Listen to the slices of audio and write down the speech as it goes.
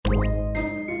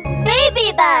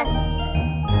Story Bus.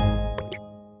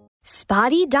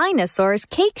 Spotty Dinosaur's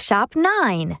Cake Shop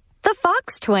 9. The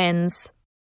Fox Twins.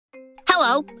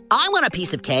 Hello, I want a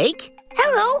piece of cake.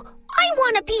 Hello, I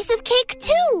want a piece of cake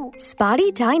too.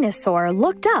 Spotty Dinosaur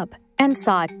looked up and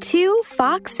saw two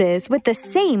foxes with the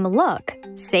same look,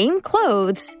 same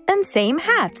clothes, and same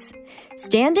hats,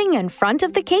 standing in front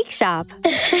of the cake shop.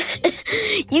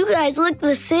 You guys look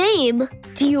the same.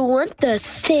 Do you want the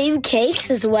same cakes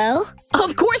as well?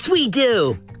 Of course we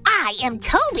do. I am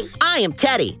Toby. I am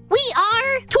Teddy. We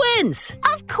are Twins.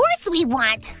 Of course we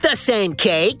want. The same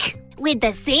cake. With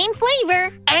the same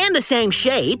flavor. And the same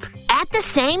shape. At the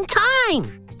same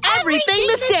time. Everything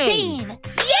the same.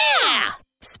 Yeah!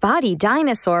 Spotty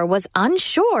Dinosaur was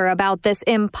unsure about this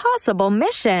impossible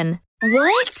mission.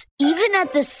 What? Even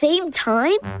at the same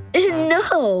time?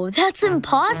 No, that's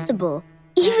impossible.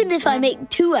 Even if I make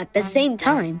two at the same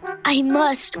time, I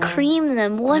must cream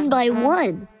them one by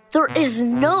one. There is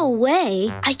no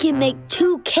way I can make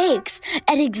two cakes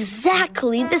at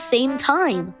exactly the same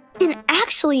time. And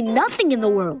actually nothing in the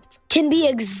world can be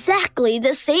exactly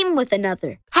the same with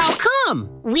another. How come?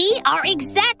 We are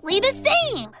exactly the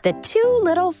same. The two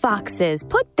little foxes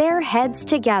put their heads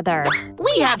together.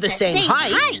 We have the same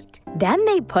height. Then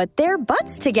they put their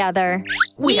butts together.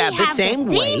 We have the same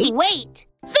weight.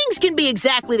 Things can be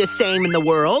exactly the same in the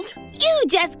world. You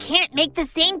just can't make the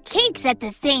same cakes at the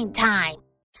same time.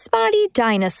 Spotty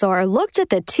Dinosaur looked at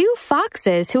the two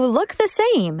foxes who looked the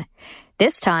same.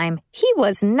 This time, he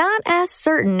was not as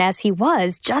certain as he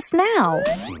was just now.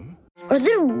 Are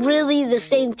there really the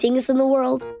same things in the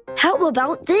world? How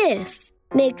about this?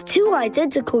 Make two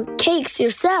identical cakes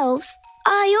yourselves.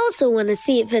 I also want to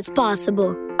see if it's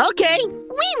possible. Okay.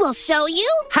 We will show you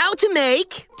how to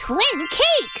make twin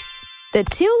cakes. The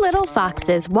two little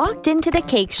foxes walked into the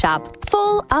cake shop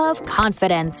full of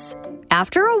confidence.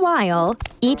 After a while,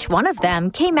 each one of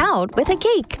them came out with a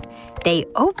cake. They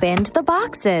opened the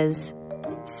boxes.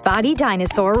 Spotty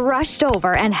Dinosaur rushed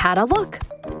over and had a look.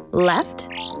 Left,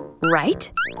 right,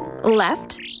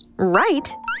 left,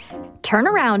 right. Turn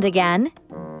around again.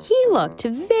 He looked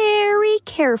very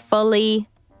carefully.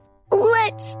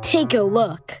 Let's take a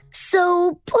look.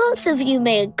 So, both of you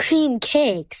made cream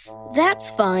cakes. That's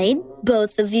fine.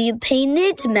 Both of you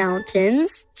painted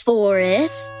mountains,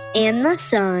 forests, and the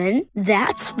sun.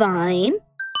 That's fine.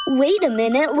 Wait a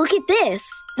minute, look at this.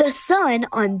 The sun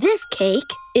on this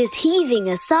cake is heaving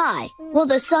a sigh, while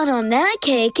the sun on that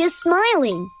cake is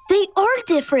smiling. They are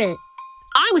different.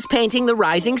 I was painting the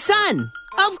rising sun.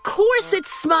 Of course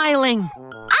it's smiling.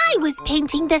 I was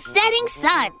painting the setting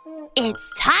sun.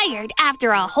 It's tired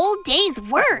after a whole day's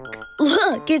work.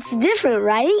 Look, it's different,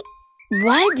 right?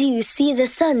 Why do you see the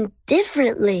sun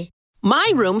differently?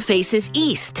 My room faces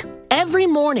east. Every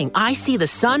morning, I see the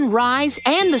sun rise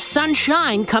and the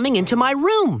sunshine coming into my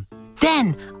room.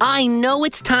 Then, I know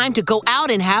it's time to go out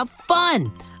and have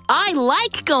fun. I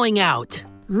like going out.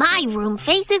 My room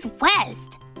faces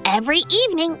west. Every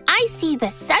evening, I see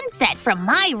the sunset from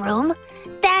my room.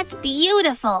 That's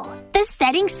beautiful. The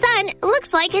setting sun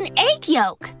looks like an egg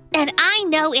yolk. And I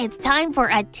know it's time for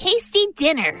a tasty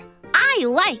dinner. I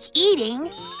like eating.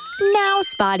 Now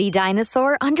Spotty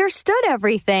Dinosaur understood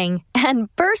everything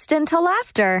and burst into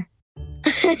laughter.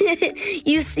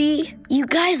 You see, you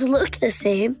guys look the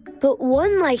same, but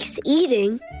one likes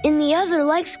eating and the other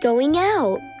likes going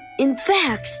out. In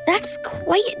fact, that's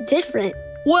quite different.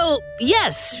 Well,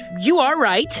 yes, you are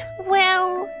right.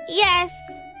 Well, yes,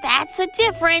 that's a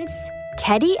difference.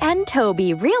 Teddy and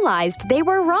Toby realized they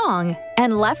were wrong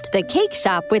and left the cake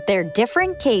shop with their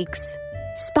different cakes.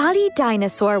 Spotty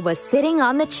Dinosaur was sitting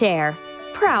on the chair,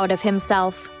 proud of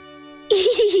himself.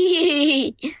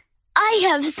 I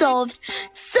have solved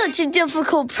such a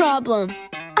difficult problem.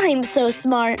 I'm so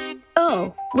smart.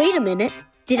 Oh, wait a minute.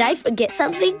 Did I forget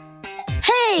something?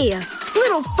 Hey,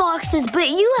 little foxes, but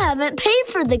you haven't paid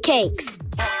for the cakes.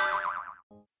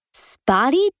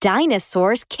 Spotty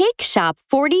Dinosaur's Cake Shop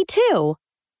 42.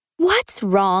 What's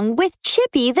wrong with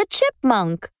Chippy the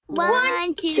Chipmunk?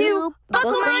 1, 2,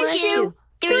 buckle my shoe.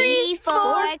 3, 4,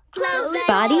 close.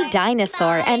 Spotty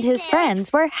Dinosaur and his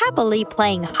friends were happily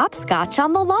playing hopscotch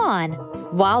on the lawn.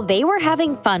 While they were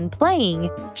having fun playing,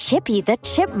 Chippy the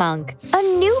Chipmunk, a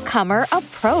newcomer,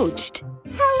 approached.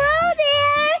 Hello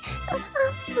there.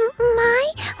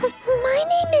 My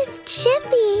name is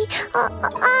Chippy.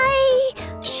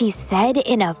 She said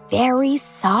in a very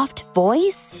soft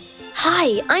voice.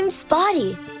 Hi, I'm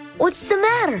Spotty. What's the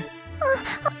matter?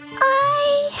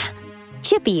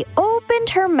 Chippy opened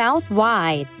her mouth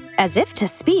wide, as if to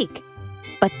speak,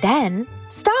 but then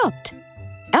stopped.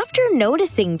 After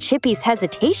noticing Chippy's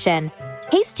hesitation,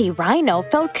 Hasty Rhino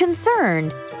felt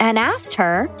concerned and asked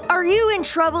her, Are you in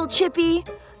trouble, Chippy?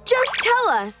 Just tell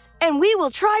us, and we will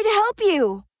try to help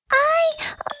you. I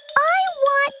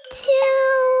want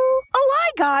to... Oh, I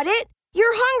got it.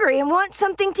 You're hungry and want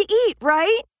something to eat,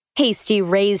 right? Hasty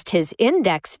raised his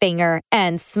index finger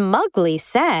and smugly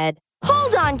said,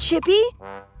 Hold on, Chippy.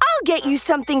 I'll get you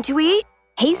something to eat.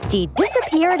 Hasty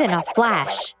disappeared in a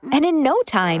flash, and in no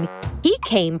time, he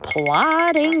came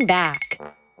plodding back.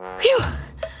 Phew!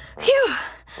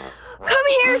 Come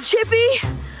here, Chippy.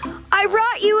 I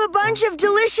brought you a bunch of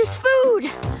delicious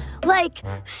food, like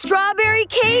strawberry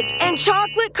cake and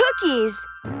chocolate cookies.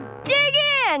 Dig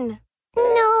in!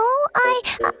 No,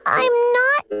 I'm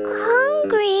not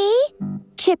hungry.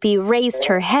 Chippy raised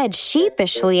her head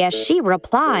sheepishly as she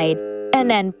replied, and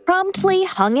then promptly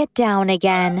hung it down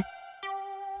again.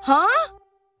 Huh?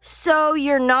 So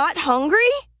you're not hungry?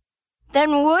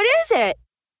 Then what is it?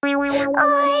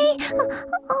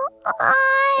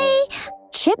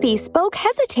 Chippy spoke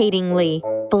hesitatingly,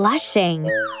 blushing.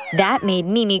 That made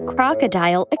Mimi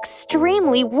Crocodile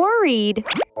extremely worried.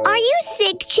 Are you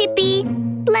sick, Chippy?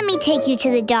 Let me take you to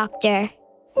the doctor.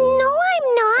 No,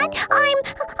 I'm not.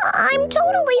 I'm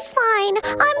totally fine.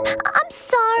 I'm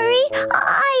sorry.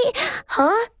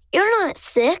 Huh? You're not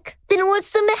sick? Then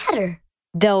what's the matter?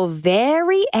 Though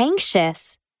very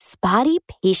anxious, Spotty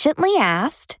patiently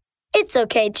asked, It's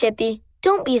okay, Chippy.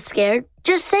 Don't be scared.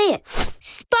 Just say it.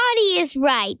 Spotty is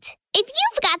right. If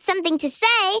you've got something to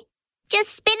say, just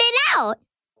spit it out.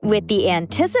 With the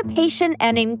anticipation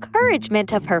and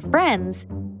encouragement of her friends,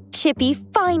 Chippy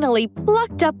finally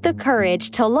plucked up the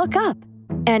courage to look up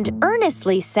and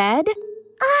earnestly said,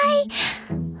 I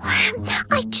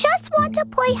just want to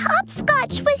play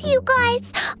hopscotch with you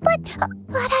guys, but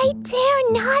I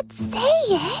dare not say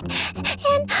it.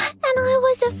 And I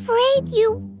was afraid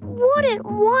you wouldn't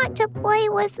want to play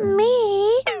with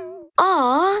me.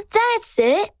 Aw, that's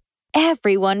it.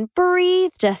 Everyone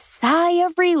breathed a sigh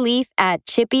of relief at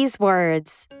Chippy's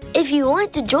words. If you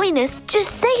want to join us,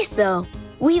 just say so.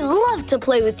 We'd love to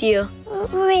play with you.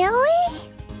 Really?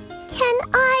 Can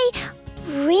I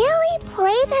really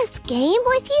play this game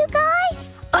with you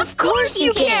guys? Of course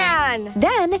you can!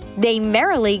 Then they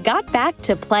merrily got back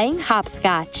to playing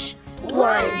hopscotch.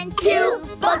 1, 2,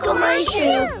 buckle my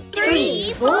shoe.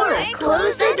 3, 4,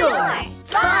 close the door.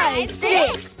 5,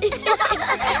 6.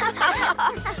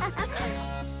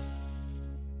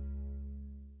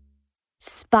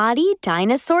 Spotty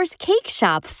Dinosaur's Cake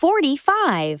Shop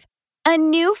 45. A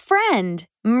new friend,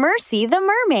 Mercy the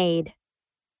Mermaid.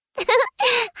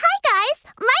 Hi guys,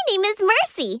 my name is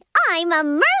Mercy. I'm a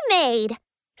mermaid.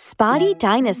 Spotty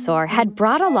Dinosaur had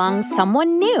brought along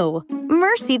someone new,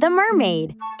 Mercy the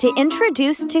Mermaid, to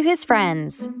introduce to his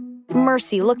friends.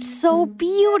 Mercy looked so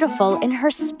beautiful in her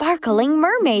sparkling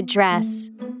mermaid dress.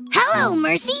 Hello,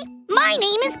 Mercy. My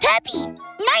name is Peppy.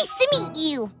 Nice to meet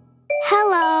you.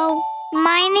 Hello.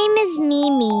 My name is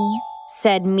Mimi,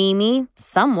 said Mimi,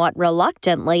 somewhat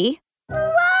reluctantly.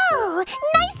 Whoa!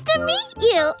 Nice to meet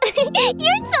you.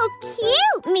 You're so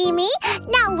cute, Mimi.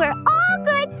 Now we're all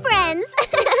good friends.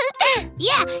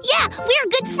 Yeah, we're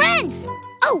good friends.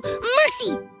 Oh,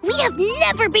 Mercy, we have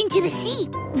never been to the sea.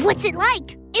 What's it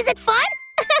like? Is it fun?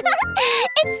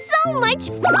 It's so much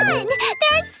fun!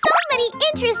 There are so many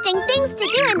interesting things to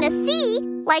do in the sea,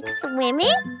 like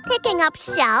swimming, picking up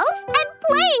shells, and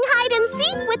playing hide and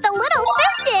seek with the little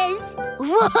fishes.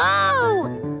 Whoa!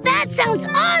 That sounds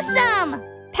awesome!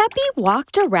 Peppy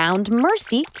walked around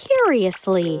Mercy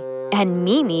curiously, and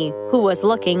Mimi, who was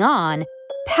looking on,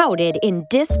 pouted in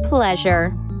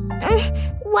displeasure.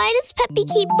 Why does Peppy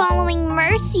keep following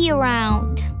Mercy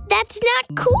around? That's not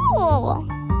cool!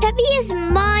 Peppy is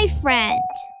my friend.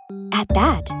 At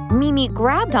that, Mimi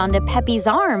grabbed onto Peppy's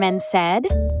arm and said,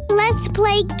 Let's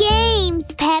play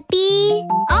games, Peppy.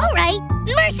 All right,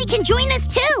 Mercy can join us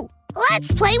too.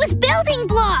 Let's play with building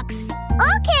blocks.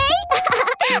 Okay.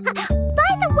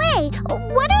 By the way,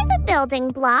 what are the building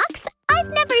blocks?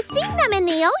 I've never seen them in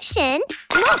the ocean.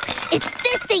 Look, it's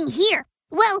this thing here.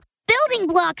 Well, building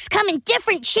blocks come in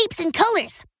different shapes and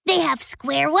colors. They have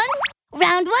square ones,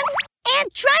 round ones,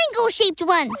 and triangle-shaped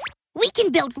ones. We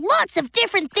can build lots of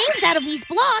different things out of these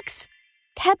blocks.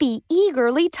 Peppy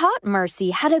eagerly taught Mercy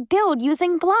how to build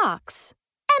using blocks.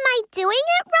 Am I doing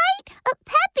it right,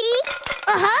 Peppy?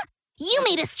 Uh-huh. You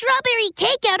made a strawberry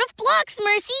cake out of blocks,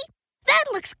 Mercy. That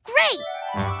looks great.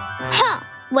 Huh.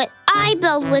 What I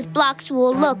build with blocks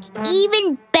will look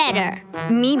even better.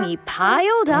 Mimi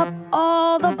piled up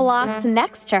all the blocks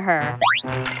next to her.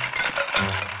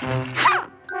 Huh.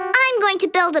 I'm going to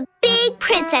build a big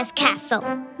princess castle.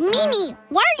 Mimi,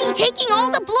 why are you taking all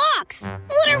the blocks?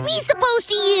 What are we supposed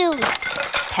to use?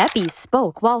 Peppy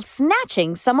spoke while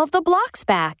snatching some of the blocks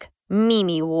back.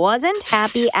 Mimi wasn't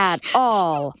happy at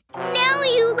all. Now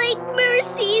you like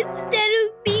Mercy instead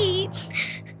of me.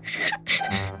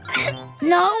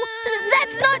 No,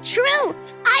 that's not true.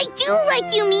 I do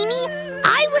like you, Mimi.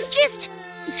 I was just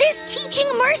teaching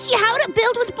Mercy how to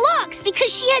build with blocks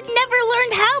because she had never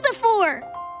learned how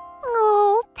before.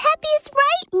 Oh, Peppy's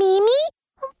right, Mimi.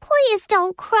 Please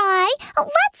don't cry.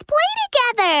 Let's play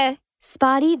together.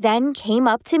 Spotty then came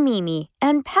up to Mimi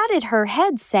and patted her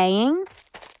head, saying,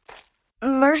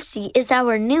 Mercy is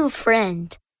our new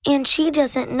friend, and she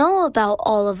doesn't know about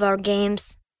all of our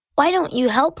games. Why don't you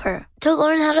help her to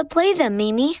learn how to play them,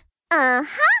 Mimi?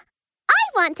 Uh-huh. I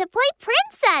want to play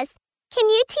princess. Can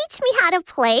you teach me how to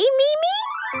play, Mimi?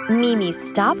 Mimi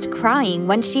stopped crying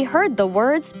when she heard the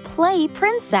words play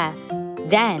princess.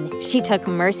 Then she took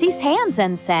Mercy's hands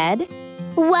and said,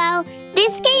 Well,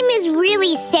 this game is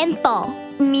really simple.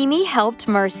 Mimi helped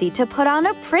Mercy to put on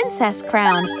a princess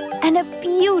crown and a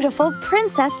beautiful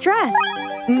princess dress.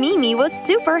 Mimi was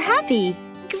super happy.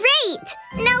 Great!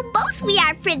 Now both we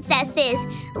are princesses.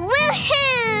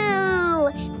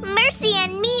 Woohoo! Mercy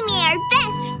and Mimi are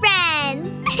best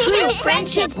friends. True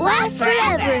friendships last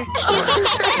forever.